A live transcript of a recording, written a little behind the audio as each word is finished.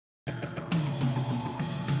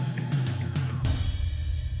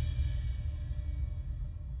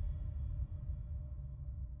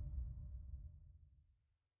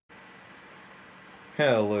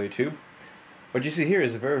Hello YouTube. What you see here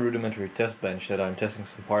is a very rudimentary test bench that I'm testing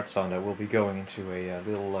some parts on that will be going into a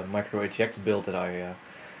little micro ATX build that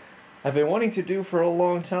I've been wanting to do for a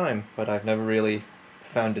long time, but I've never really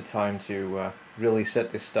found the time to really set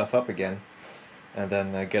this stuff up again and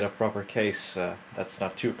then get a proper case that's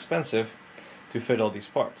not too expensive to fit all these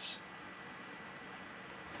parts.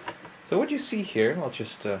 So what you see here, I'll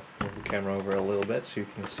just move the camera over a little bit so you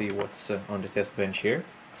can see what's on the test bench here.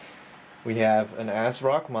 We have an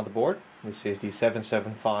ASRock motherboard. This is the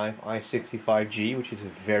 775i65G, which is a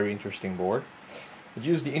very interesting board. It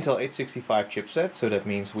uses the Intel 865 chipset, so that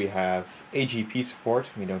means we have AGP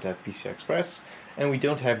support, we don't have PCI Express, and we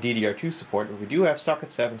don't have DDR2 support, but we do have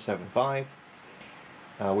socket 775,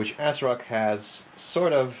 which ASRock has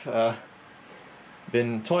sort of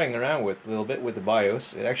been toying around with a little bit with the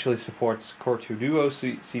BIOS. It actually supports Core 2 Duo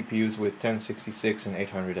CPUs with 1066 and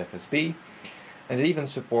 800 FSB. And it even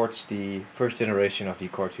supports the first generation of the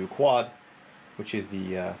Core 2 Quad, which is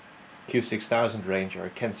the Q6000 range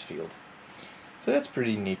or Kensfield. So that's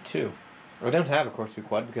pretty neat too. I don't have a Core 2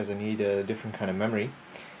 Quad because I need a different kind of memory.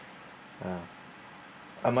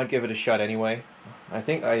 I might give it a shot anyway. I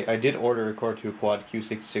think I did order a Core 2 Quad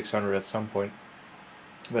Q6600 at some point,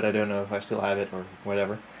 but I don't know if I still have it or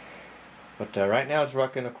whatever. But right now it's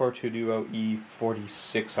rocking a Core 2 Duo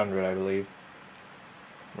E4600, I believe,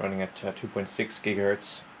 running at 2.6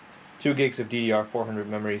 gigahertz, 2 gigs of DDR400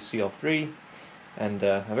 memory CL3, and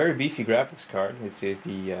a very beefy graphics card. This is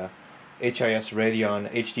the HIS Radeon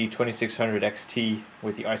HD 2600 XT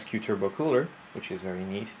with the IceQ turbo cooler, which is very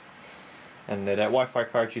neat. And that Wi-Fi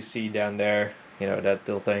card you see down there, you know, that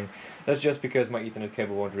little thing, that's just because my Ethernet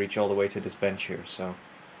cable won't reach all the way to this bench here, so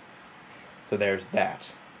there's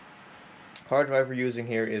that. Hard drive we're using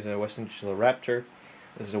here is a Western Digital Raptor.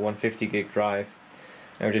 This is a 150 gig drive.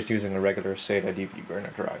 And we're just using a regular SATA DVD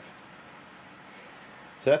burner drive.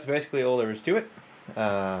 So that's basically all there is to it.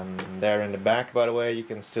 There in the back, by the way, you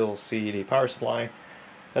can still see the power supply.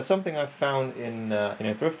 That's something I found in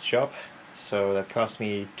a thrift shop, so that cost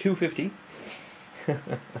me $2.50.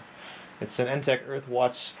 It's an Entech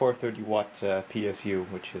Earthwatch 430 watt PSU,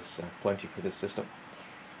 which is plenty for this system.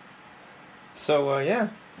 So yeah.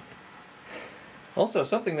 Also,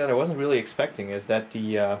 something that I wasn't really expecting is that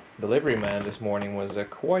the delivery man this morning was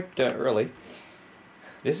quite early.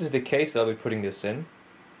 This is the case that I'll be putting this in.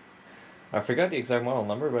 I forgot the exact model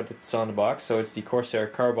number, but it's on the box. So it's the Corsair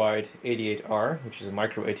Carbide 88R, which is a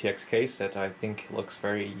micro ATX case that I think looks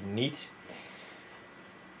very neat.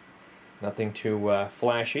 Nothing too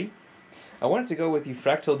flashy. I wanted to go with the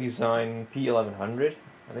Fractal Design P1100,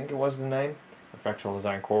 I think it was the name. The Fractal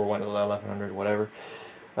Design Core 1100, whatever.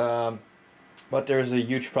 But there's a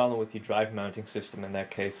huge problem with the drive mounting system in that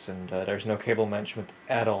case, and there's no cable management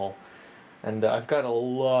at all. And I've got a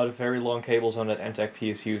lot of very long cables on that Entech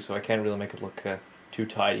PSU, so I can't really make it look too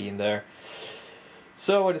tidy in there.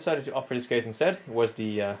 So I decided to opt for this case instead. It was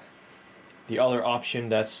the other option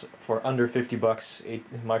that's for under 50 bucks,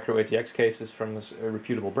 micro ATX cases from a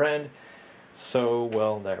reputable brand. So,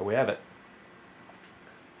 well, there we have it.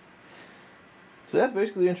 So that's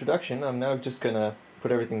basically the introduction. I'm now just gonna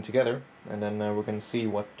put everything together, and then we're going to see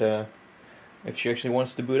what if she actually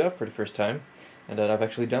wants to boot up for the first time, and that I've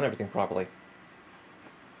actually done everything properly.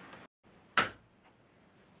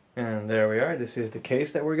 And there we are. This is the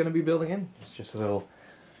case that we're going to be building in. It's just a little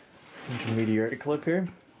intermediary clip here.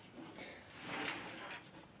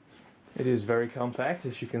 It is very compact,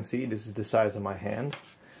 as you can see. This is the size of my hand.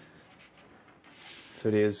 So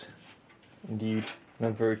it is indeed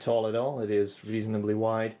not very tall at all. It is reasonably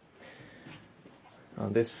wide.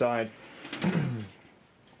 On this side,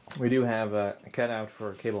 we do have a cutout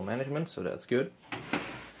for cable management, so that's good.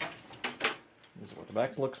 This is what the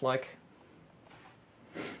back looks like.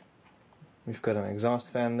 We've got an exhaust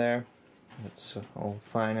fan there. That's all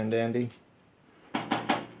fine and dandy.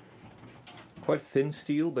 Quite thin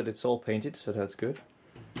steel, but it's all painted, so that's good.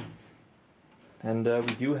 And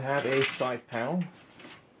we do have a side panel,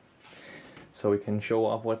 so we can show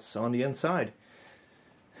off what's on the inside.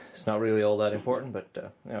 It's not really all that important, but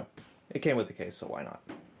you know, it came with the case, so why not?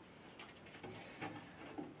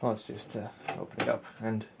 Well, let's just open it up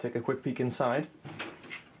and take a quick peek inside.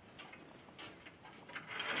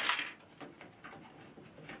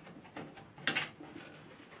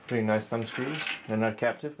 Pretty nice thumb screws. They're not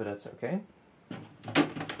captive, but that's okay.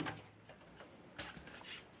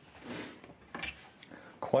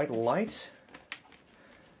 Quite light,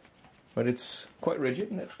 but it's quite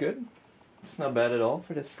rigid, and that's good. It's not bad at all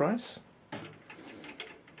for this price.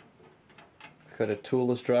 Got a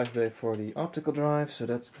toolless drive bay for the optical drive, so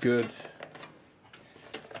that's good.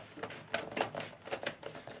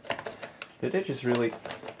 Did it just really...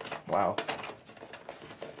 Wow.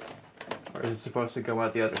 Or is it supposed to go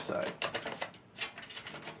out the other side?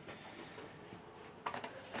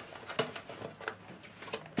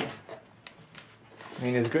 I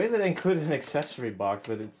mean, it's great that they included an accessory box,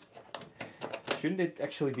 but shouldn't it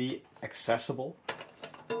actually be accessible?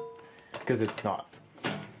 Because it's not.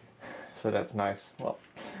 So that's nice. Well,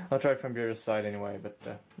 I'll try it from the other side anyway, but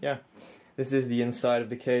yeah. This is the inside of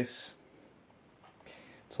the case.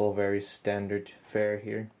 It's all very standard fare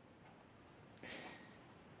here.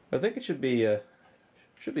 I think it should be a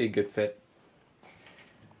good fit.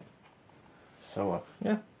 So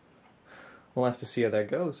yeah, we'll have to see how that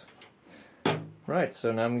goes. Right,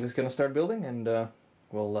 so now I'm just gonna start building, and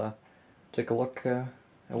we'll take a look at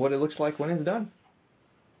what it looks like when it's done.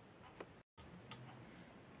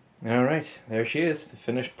 Alright, there she is, the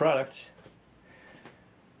finished product.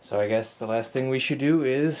 So I guess the last thing we should do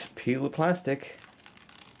is peel the plastic.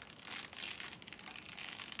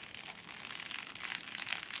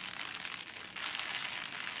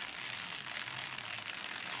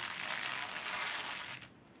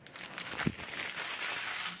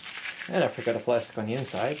 And I forgot a plastic on the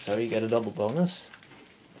inside, so you get a double bonus.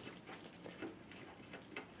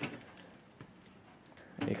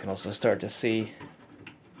 You can also start to see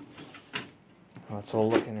how it's all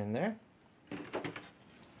looking in there.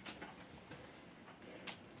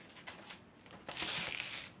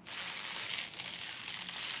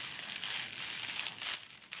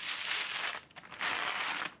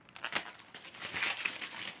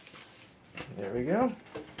 There we go.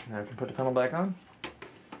 Now we can put the panel back on.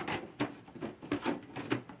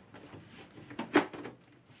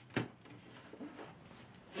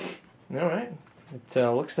 Alright, it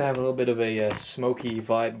looks to have a little bit of a smoky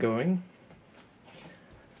vibe going,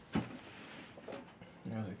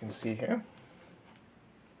 as you can see here.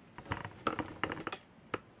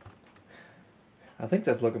 I think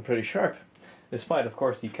that's looking pretty sharp, despite of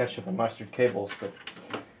course the ketchup and mustard cables, but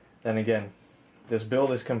then again, this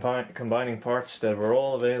build is combining parts that were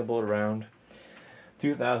all available around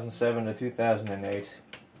 2007 to 2008.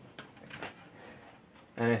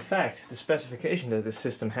 And in fact, the specifications that this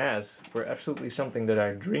system has were absolutely something that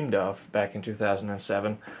I dreamed of back in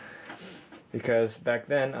 2007. Because back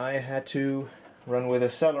then I had to run with a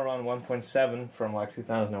Celeron 1.7 from like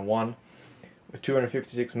 2001 with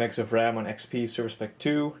 256 megs of RAM on XP Service Pack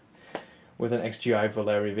 2 with an XGI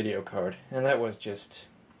Valeri video card. And that was just,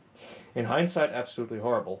 in hindsight, absolutely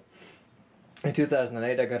horrible. In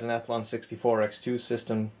 2008 I got an Athlon 64X2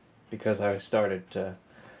 system because I started,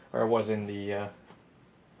 or was in the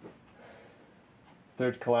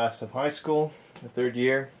third class of high school, the third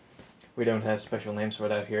year. We don't have special names for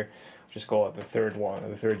that here. Just call it the third one, or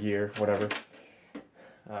the third year, whatever.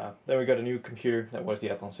 Then we got a new computer, that was the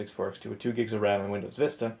Athlon 64X2 with 2 gigs of RAM and Windows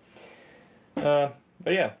Vista. But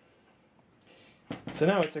yeah. So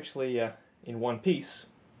now it's actually in one piece.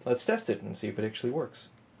 Let's test it and see if it actually works.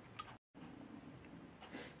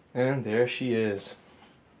 And there she is.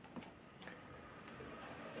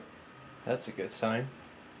 That's a good sign.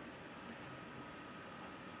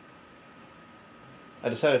 I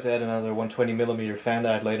decided to add another 120mm fan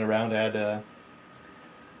that I had laying around. I had a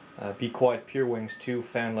Be Quiet Pure Wings 2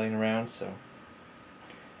 fan laying around, so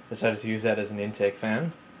decided to use that as an intake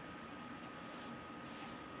fan.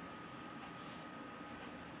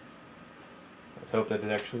 Let's hope that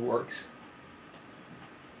it actually works.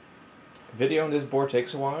 Video on this board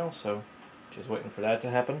takes a while, so just waiting for that to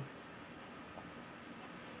happen.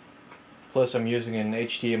 Plus I'm using an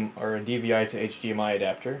HDMI or a DVI to HDMI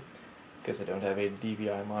adapter, because I don't have a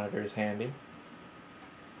DVI monitors handy.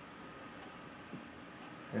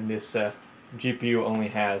 And this GPU only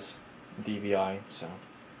has DVI, so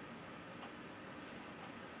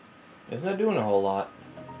isn't that doing a whole lot?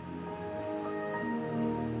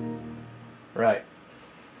 Right.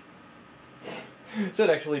 So it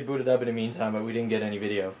actually booted up in the meantime, but we didn't get any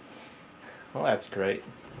video. Well, that's great.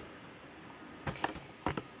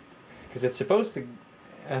 Because it's supposed to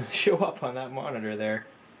show up on that monitor there.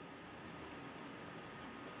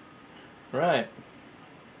 Right.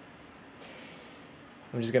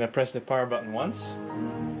 I'm just going to press the power button once,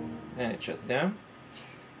 and it shuts down.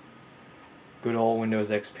 Good old Windows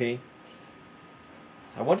XP.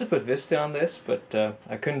 I want to put Vista on this, but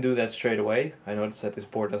I couldn't do that straight away. I noticed that this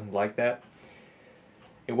board doesn't like that.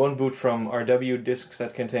 It won't boot from RW disks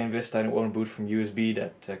that contain Vista, and it won't boot from USB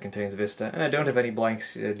that contains Vista. And I don't have any blank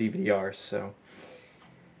DVDRs, so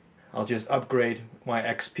I'll just upgrade my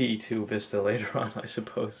XP to Vista later on, I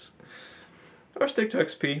suppose. Or stick to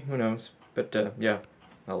XP, who knows. But yeah,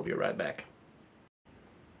 I'll be right back.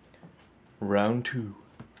 Round 2.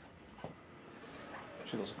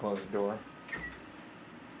 Should also close the door.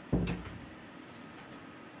 The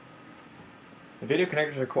video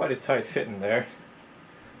connectors are quite a tight fit in there,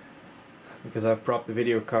 because I've propped the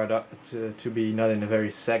video card up to be not in a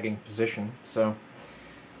very sagging position, so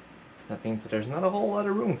that means that there's not a whole lot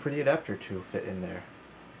of room for the adapter to fit in there.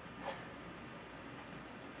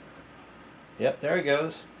 Yep, there it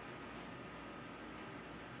goes.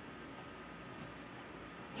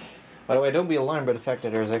 By the way, don't be alarmed by the fact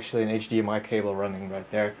that there's actually an HDMI cable running right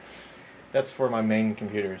there. That's for my main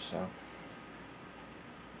computer, so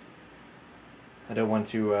I don't want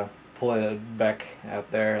to pull it back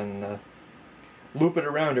out there and loop it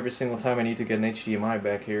around every single time I need to get an HDMI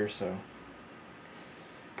back here, so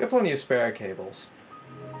got plenty of spare cables.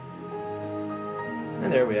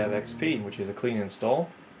 And there we have XP, which is a clean install.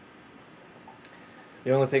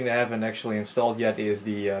 The only thing that I haven't actually installed yet is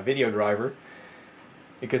the video driver,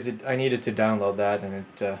 because I needed to download that, and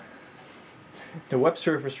the web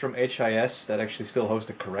servers from HIS that actually still host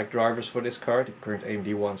the correct drivers for this card, the current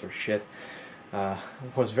AMD ones are shit,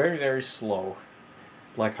 was very, very slow.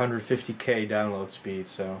 Like 150k download speed,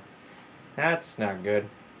 so that's not good.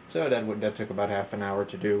 So that took about half an hour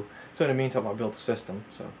to do. So in the meantime, I built a system.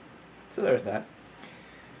 So there's that.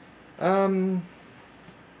 So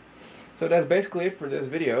that's basically it for this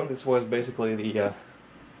video. This was basically the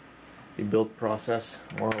build process,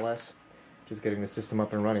 more or less, just getting the system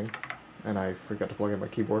up and running. And I forgot to plug in my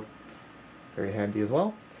keyboard. Very handy as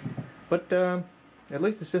well. But at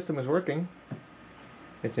least the system is working.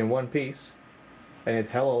 It's in one piece. And it's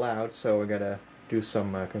hella loud, so I gotta do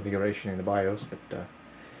some configuration in the BIOS, but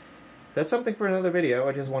that's something for another video.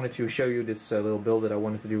 I just wanted to show you this little build that I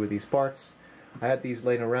wanted to do with these parts. I had these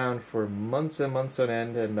laying around for months and months on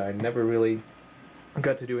end, and I never really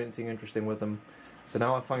got to do anything interesting with them. So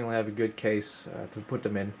now I finally have a good case to put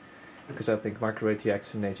them in, because I think micro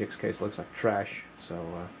ATX and ATX case looks like trash. So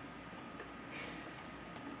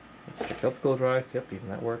let's check the optical drive. Yep, even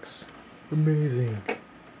that works. Amazing.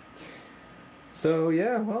 So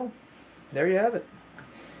yeah, well, there you have it.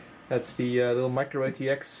 That's the little micro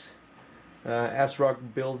ATX ASRock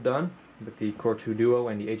build done with the Core 2 Duo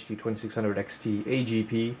and the HD 2600 XT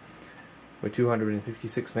AGP with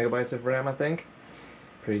 256 megabytes of RAM, I think.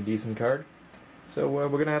 Pretty decent card. So we're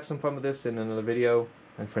gonna have some fun with this in another video.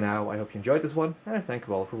 And for now, I hope you enjoyed this one, and I thank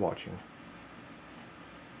you all for watching.